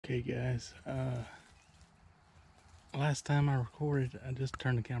Okay guys, last time I recorded, I just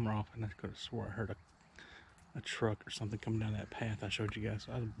turned the camera off and I could have swore I heard a truck or something coming down that path I showed you guys,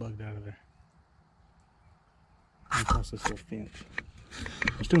 so I was bugged out of there. Across this little fence.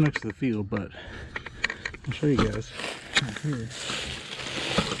 I'm still next to the field, but I'll show you guys right here.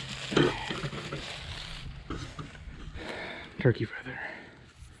 Turkey feather.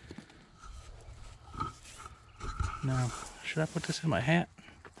 Now, should I put this in my hat?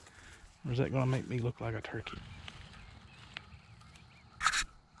 Or is that going to make me look like a turkey?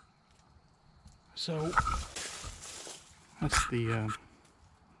 So, that's the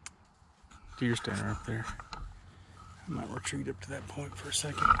deer stand right up there. I might retreat up to that point for a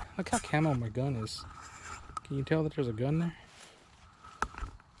second. Look how camo my gun is. Can you tell that there's a gun there?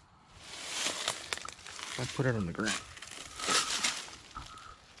 I'll put it on the ground.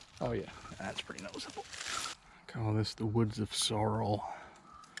 Oh yeah, that's pretty noticeable. I call this the woods of sorrel.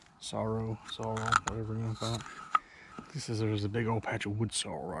 Sorrow, whatever you want to call it. There's a big old patch of wood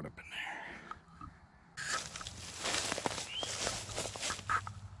sorrel right up in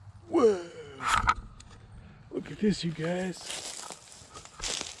there. Whoa! Look at this, you guys.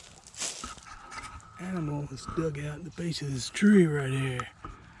 Animal is dug out in the base of this tree right here.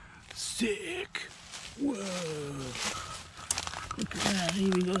 Sick. Whoa. Look at that. He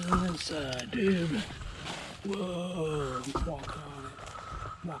even goes on this side, dude. Whoa. Walk on it.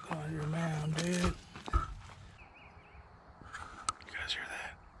 Walk on your mound, dude. You guys hear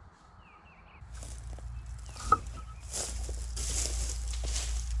that?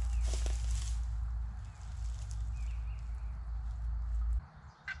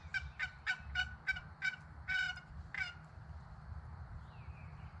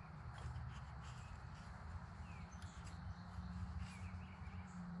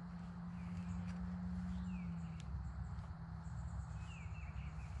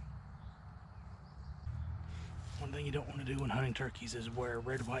 One thing you don't want to do when hunting turkeys is wear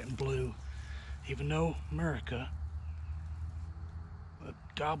red, white, and blue. Even though America, the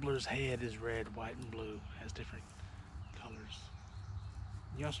gobbler's head is red, white, and blue. It has different colors.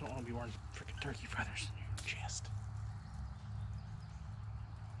 You also don't want to be wearing freaking turkey feathers in your chest.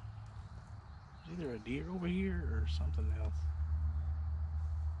 There's either a deer over here or something else.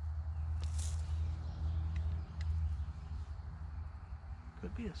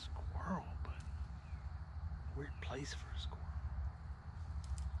 Could be a squirrel, but weird place for a squirrel.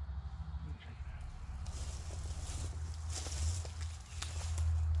 Let me check it out.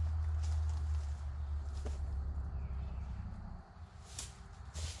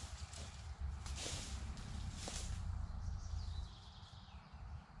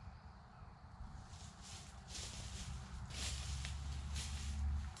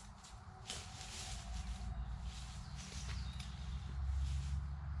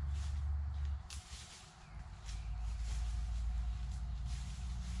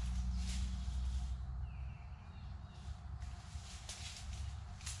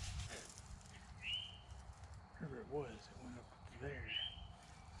 Wherever it was, it went up there.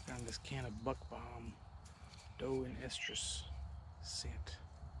 Found this can of buck bomb, doe and estrus scent.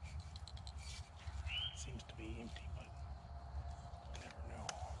 Seems to be empty, but you never know.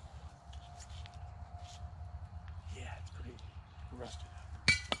 Yeah, it's pretty rusted up.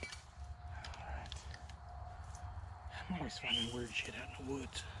 Alright. I'm always finding weird shit out in the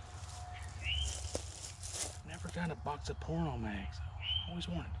woods. Never found a box of porno mags. I always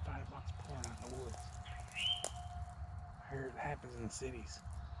wanted to find a box of porn out in the woods. I hear it happens in the cities.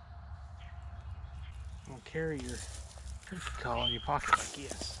 You don't carry your turkey call in your pocket like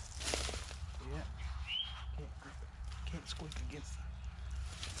this. Yeah. Can't grip it. Can't squeak against it.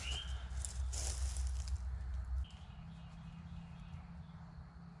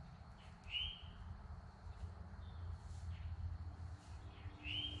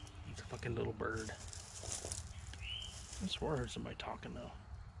 It's a fucking little bird. I swear I heard somebody talking though.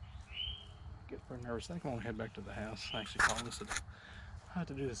 Get pretty nervous. I think I'm gonna head back to the house. I actually call this. I have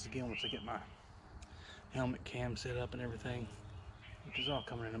to do this again once I get my helmet cam set up and everything, which is all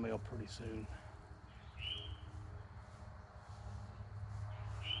coming in the mail pretty soon.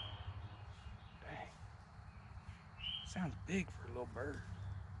 Dang, sounds big for a little bird.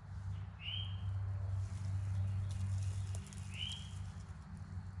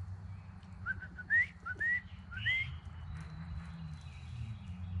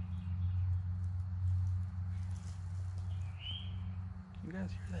 You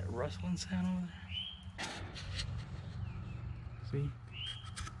guys hear that rustling sound over there? See?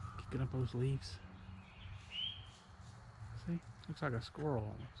 Kicking up those leaves. See? Looks like a squirrel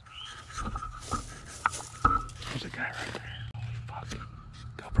almost. There's a guy right there. Holy fuck.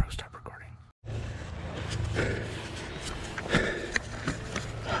 GoPro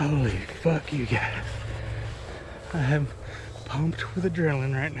Holy fuck, you guys. I am pumped with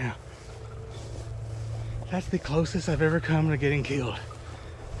adrenaline right now. That's the closest I've ever come to getting killed.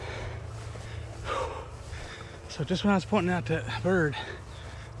 So just when I was pointing out that bird,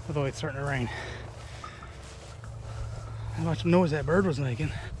 although it's starting to rain, how much noise that bird was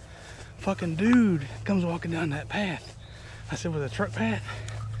making, fucking dude comes walking down that path. I said, with a truck path?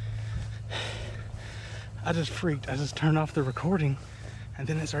 I just freaked. I just turned off the recording, and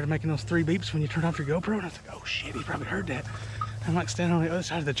then it started making those 3 beeps when you turn off your GoPro, and I was like, oh shit, he probably heard that. I'm like standing on the other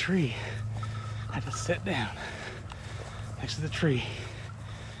side of the tree. I just sat down next to the tree,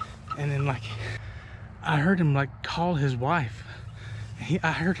 and then like I heard him like call his wife.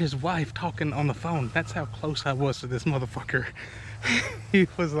 I heard his wife talking on the phone. That's how close I was to this motherfucker. He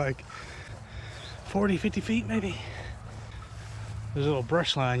was like 40, 50 feet maybe. There's a little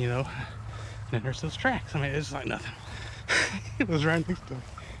brush line, you know, and then there's those tracks. I mean, it's like nothing. It was right next to him.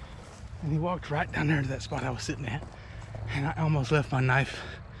 And he walked right down there to that spot I was sitting at. And I almost left my knife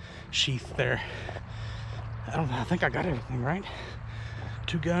sheath there. I think I got everything right.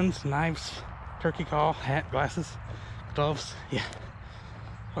 2 guns, knives, turkey call, hat, glasses, gloves. Yeah.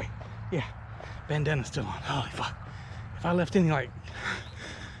 Wait, yeah. Bandana's still on. Holy fuck. If I left any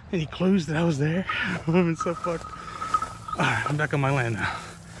clues that I was there, I would have been so fucked. Alright, I'm back on my land now.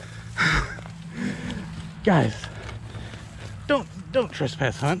 Guys, don't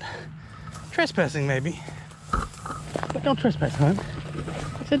trespass hunt. Trespassing maybe, but don't trespass hunt.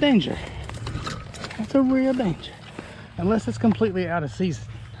 It's a danger. It's a real danger. Unless it's completely out of season.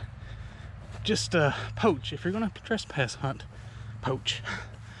 Just poach. If you're gonna trespass hunt, poach.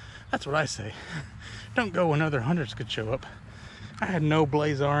 That's what I say. Don't go when other hunters could show up. I had no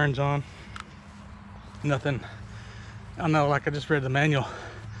blaze orange on. Nothing. I know, like I just read the manual,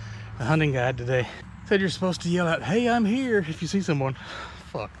 the hunting guide today. Said you're supposed to yell out, hey, I'm here, if you see someone.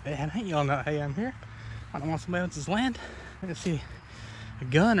 Fuck, man, I ain't yelling out, hey, I'm here. I don't want somebody else's land. I didn't see a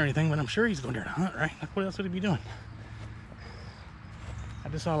gun or anything, but I'm sure he's going there to hunt, right? Like, what else would he be doing? I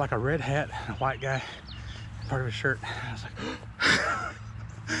just saw like a red hat and a white guy, part of his shirt. I was like,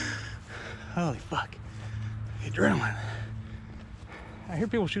 holy fuck, adrenaline. I hear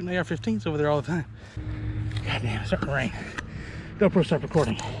people shooting AR-15s over there all the time. God damn, it's starting to rain. GoPro, stop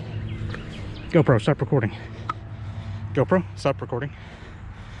recording. GoPro, stop recording. GoPro, stop recording.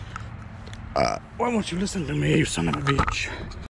 Why won't you listen to me, you son of a bitch?